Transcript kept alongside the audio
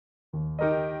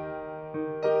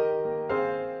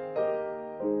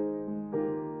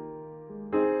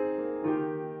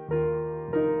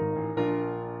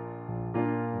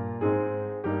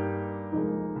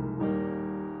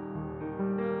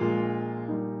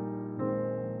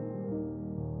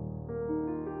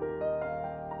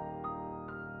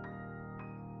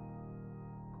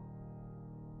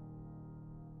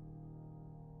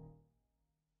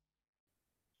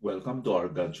Welcome to our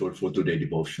God's Word for Today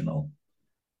devotional.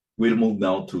 We'll move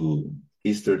now to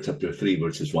Esther chapter 3,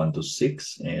 verses 1 to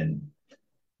 6, and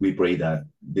we pray that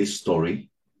this story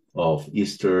of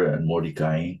Esther and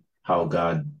Mordecai, how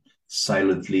God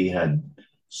silently had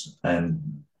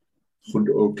and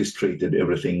orchestrated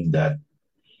everything, that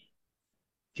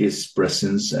His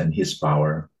presence and His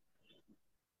power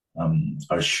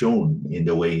are shown in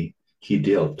the way He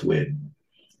dealt with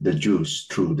the Jews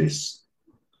through these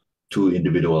two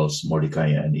individuals,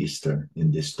 Mordecai and Esther,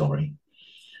 in this story.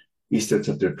 Esther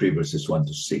chapter 3, verses 1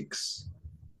 to 6.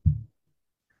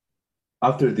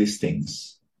 After these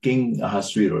things, King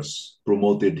Ahasuerus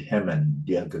promoted Haman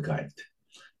the Agagite,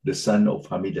 the son of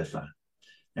Hammedatha,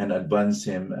 and advanced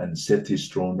him and set his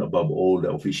throne above all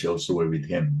the officials who were with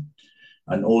him.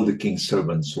 And all the king's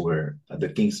servants who were at the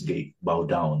king's gate bowed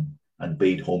down and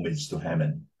paid homage to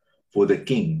Haman, for the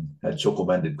king had so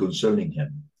commanded concerning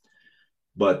him.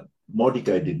 But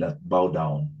Mordecai did not bow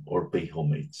down or pay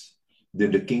homage.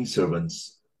 Then the king's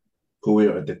servants who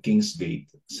were at the king's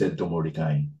gate said to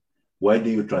Mordecai, "Why do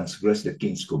you transgress the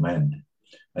king's command?"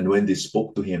 And when they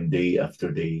spoke to him day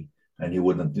after day, and he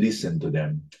would not listen to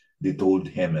them, they told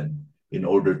Haman in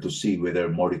order to see whether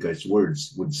Mordecai's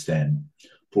words would stand,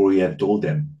 for he had told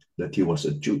them that he was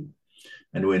a Jew.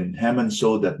 And when Haman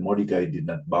saw that Mordecai did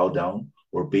not bow down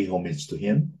or pay homage to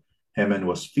him, Haman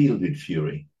was filled with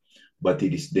fury. But he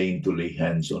disdained to lay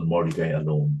hands on Mordecai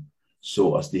alone.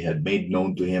 So as they had made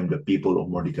known to him the people of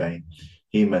Mordecai,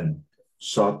 Haman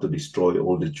sought to destroy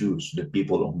all the Jews, the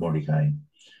people of Mordecai,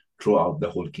 throughout the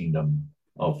whole kingdom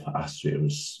of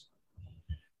Ahasuerus.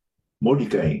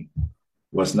 Mordecai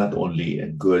was not only a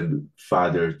good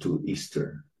father to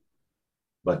Esther,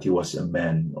 but he was a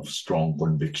man of strong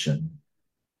conviction.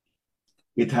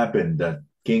 It happened that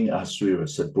King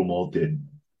Ahasuerus had promoted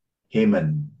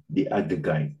Haman the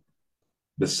Agagite,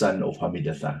 the son of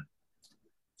Hammedatha.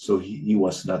 So he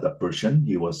was not a Persian,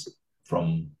 he was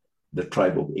from the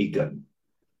tribe of Agag.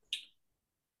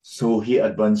 So he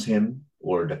advanced him,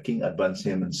 or the king advanced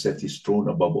him and set his throne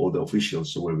above all the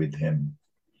officials who were with him.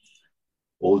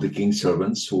 All the king's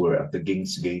servants who were at the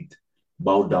king's gate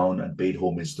bowed down and paid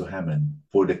homage to Haman,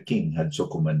 for the king had so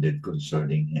commanded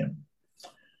concerning him.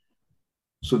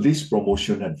 So this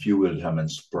promotion had fueled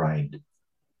Haman's pride.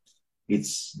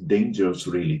 It's dangerous,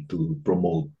 really, to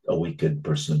promote a wicked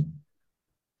person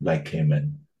like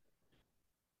Haman.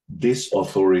 This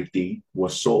authority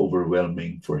was so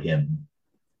overwhelming for him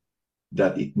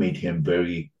that it made him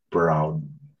very proud,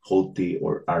 haughty,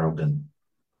 or arrogant.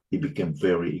 He became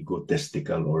very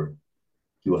egotistical, or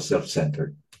he was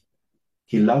self-centered.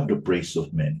 He loved the praise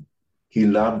of men. He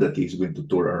loved that he's going to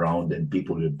tour around and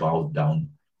people will bow down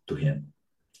to him.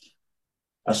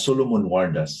 As Solomon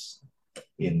warned us,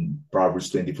 in Proverbs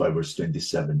 25, verse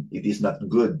 27, it is not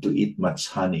good to eat much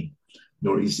honey,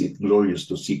 nor is it glorious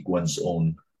to seek one's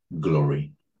own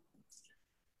glory.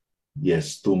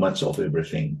 Yes, too much of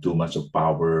everything, too much of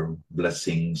power,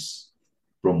 blessings,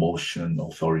 promotion,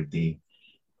 authority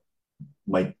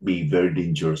might be very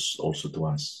dangerous also to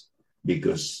us,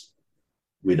 because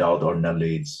without our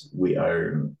knowledge, we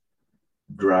are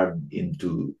dragged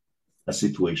into a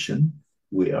situation,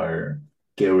 we are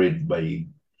carried by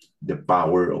the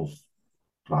power of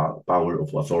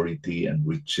authority and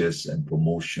riches and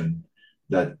promotion,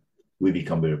 that we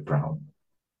become very proud.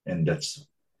 And that's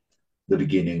the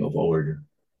beginning of our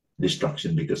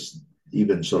destruction, because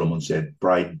even Solomon said,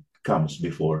 pride comes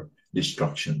before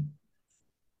destruction.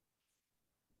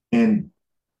 And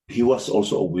he was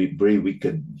also a very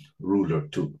wicked ruler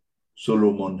too.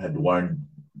 Solomon had warned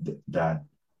that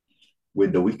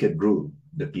when the wicked rule,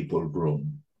 the people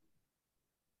groan.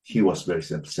 He was very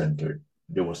self-centered.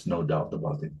 There was no doubt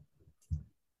about it.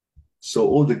 So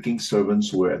all the king's servants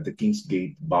who were at the king's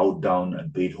gate bowed down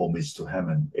and paid homage to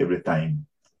Haman every time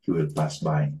he will pass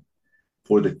by,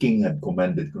 for the king had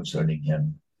commanded concerning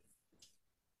him.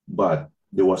 But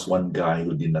there was one guy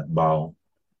who did not bow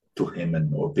to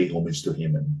Haman or pay homage to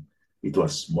Haman. It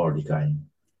was Mordecai.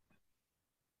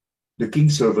 The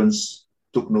king's servants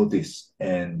took notice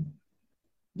and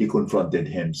they confronted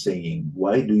him, saying,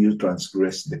 "Why do you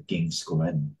transgress the king's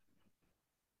command?"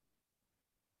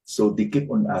 So they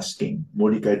kept on asking.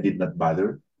 Mordecai did not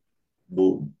bother.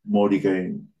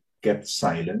 Mordecai kept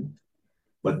silent,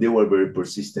 but they were very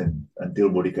persistent until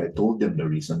Mordecai told them the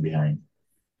reason behind.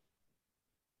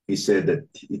 He said that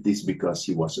it is because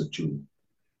he was a Jew.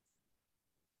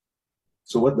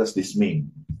 So what does this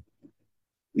mean?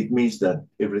 It means that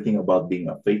everything about being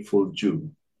a faithful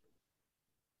Jew,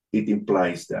 it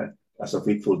implies that as a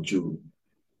faithful Jew,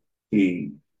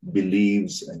 he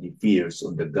believes and he fears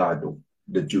on the God of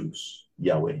the Jews,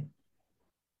 Yahweh.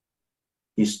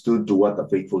 He stood to what a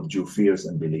faithful Jew fears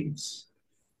and believes.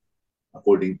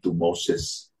 According to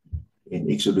Moses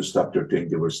in Exodus chapter 20,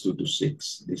 verse 2 to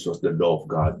 6, this was the law of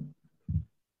God.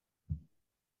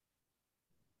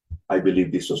 I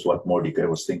believe this was what Mordecai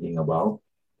was thinking about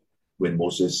when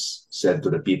Moses said to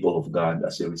the people of God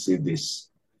as he received this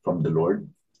from the Lord,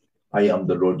 I am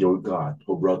the Lord your God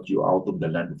who brought you out of the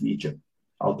land of Egypt,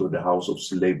 out of the house of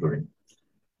slavery.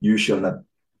 You shall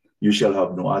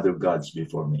have no other gods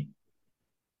before me.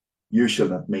 You shall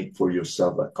not make for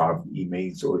yourself a carved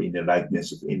image or in the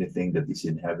likeness of anything that is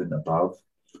in heaven above,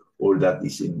 or that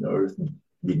is in earth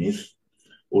beneath,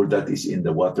 or that is in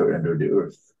the water under the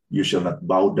earth. You shall not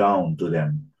bow down to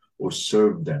them or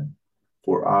serve them.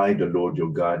 For I, the Lord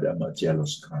your God, am a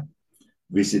jealous God,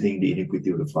 visiting the iniquity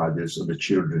of the fathers on the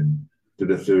children to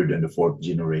the third and the fourth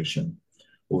generation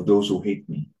of those who hate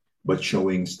me, but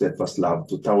showing steadfast love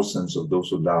to thousands of those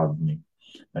who love me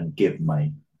and keep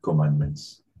my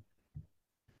commandments.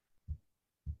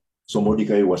 So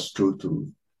Mordecai was true to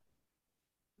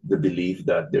the belief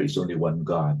that there is only one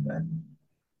God, and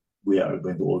they are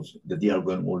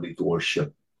going only to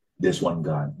worship this one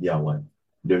God, Yahweh.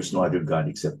 There's no other God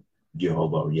except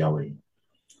Jehovah or Yahweh.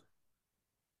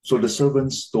 So the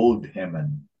servants told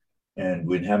Haman, and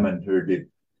when Haman heard it,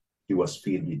 he was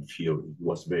filled with fury. He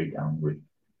was very angry.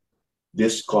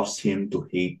 This caused him to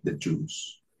hate the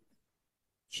Jews.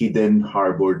 He then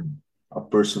harbored a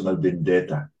personal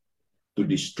vendetta to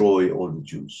destroy all the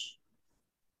Jews,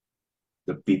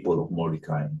 the people of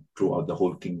Mordecai, throughout the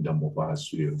whole kingdom of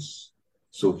Ahasuerus.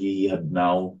 So he had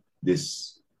now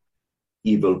this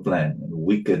evil plan and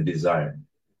wicked desire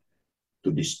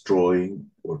to destroy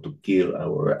or to kill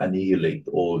or annihilate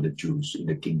all the Jews in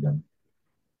the kingdom.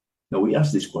 Now we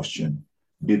ask this question,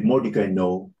 did Mordecai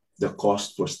know the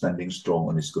cost for standing strong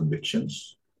on his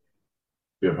convictions?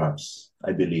 Perhaps,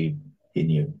 I believe he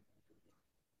knew.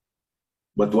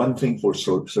 But one thing for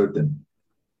certain,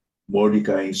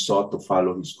 Mordecai sought to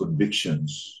follow his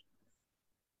convictions,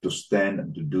 to stand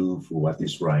and to do for what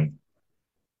is right,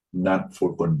 not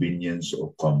for convenience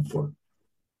or comfort.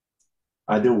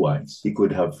 Otherwise, he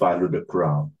could have followed the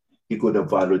crowd. He could have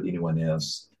followed anyone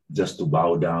else just to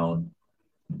bow down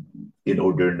in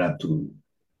order not to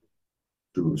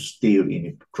steal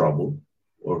any trouble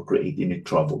or create any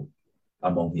trouble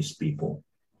among his people.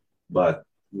 But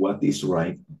what is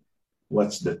right,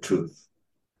 what's the truth,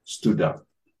 stood up,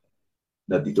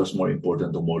 that it was more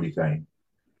important to Mordecai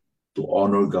to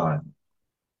honor God,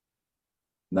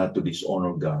 not to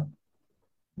dishonor God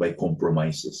by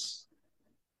compromises.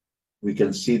 We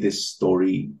can see this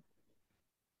story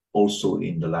also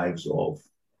in the lives of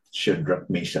Shadrach,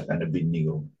 Meshach, and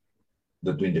Abednego,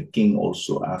 that when the king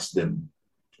also asked them,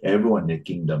 everyone in the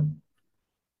kingdom,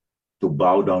 to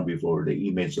bow down before the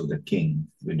image of the king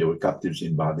when they were captives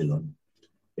in Babylon,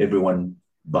 everyone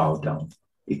bowed down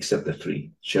except the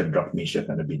three, Shadrach, Meshach,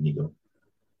 and Abednego.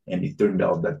 And it turned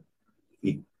out that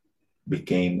it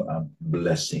became a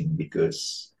blessing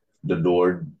because the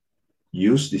Lord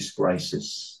used this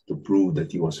crisis to prove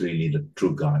that he was really the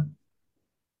true God.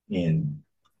 In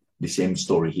the same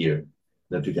story here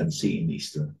that we can see in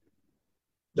Easter,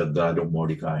 the God of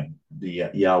Mordecai,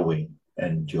 the Yahweh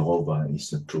and Jehovah is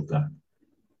the true God.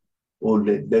 Oh,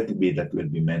 let it be that we'll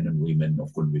be men and women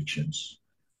of convictions.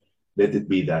 Let it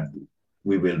be that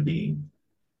we will be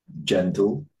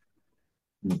gentle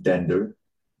and tender,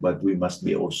 but we must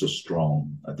be also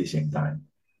strong at the same time.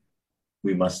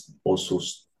 We must also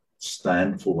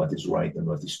stand for what is right and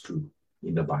what is true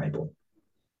in the Bible.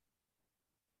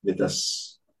 Let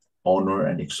us honor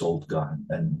and exalt God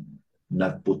and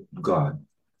not put God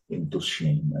into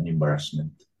shame and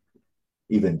embarrassment,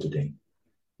 even today.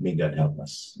 May God help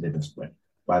us. Let us pray.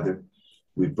 Father,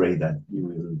 we pray that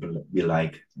you will be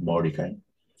like Mordecai,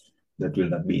 that will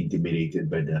not be intimidated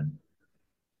by the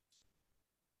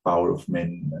power of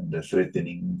men and the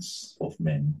threatenings of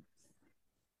men.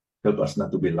 Help us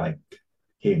not to be like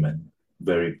Haman,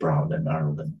 very proud and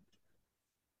arrogant.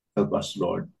 Help us,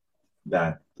 Lord,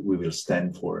 that we will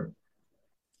stand for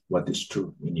what is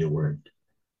true in your word.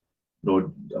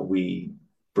 Lord, we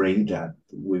pray that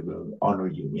we will honor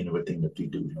you in everything that we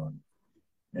do, Lord,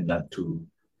 and not to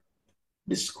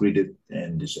discredit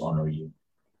and dishonor you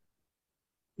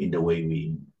in the way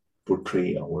we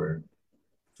portray our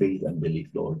faith and belief,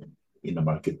 Lord, in the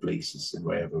marketplaces and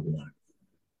wherever we are.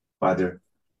 Father,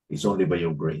 it's only by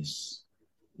your grace,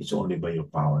 it's only by your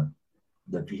power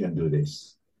that we can do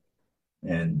this.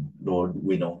 And Lord,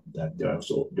 we know that there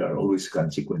are always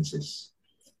consequences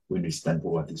when we stand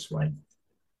for what is right.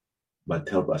 But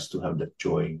help us to have that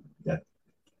joy that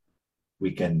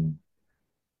we can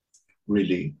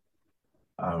really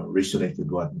resonate with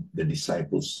what the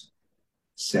disciples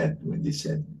said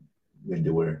when they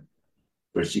were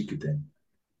persecuted,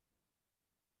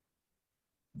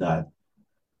 that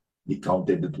they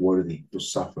counted it worthy to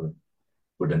suffer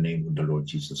for the name of the Lord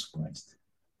Jesus Christ.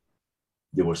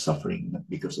 They were suffering not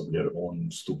because of their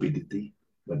own stupidity,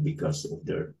 but because of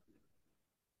their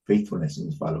faithfulness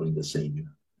in following the Savior.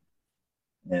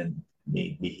 And may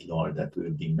it be, Lord, that we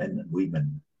will be men and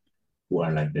women who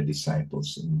are like the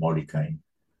disciples in Mordecai,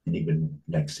 and even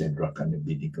like Shadrach and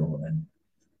Abednego and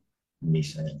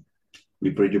Mishael.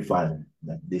 We pray, the Father,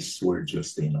 that this word will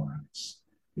stay in our hearts.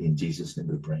 In Jesus' name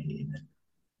we pray, amen.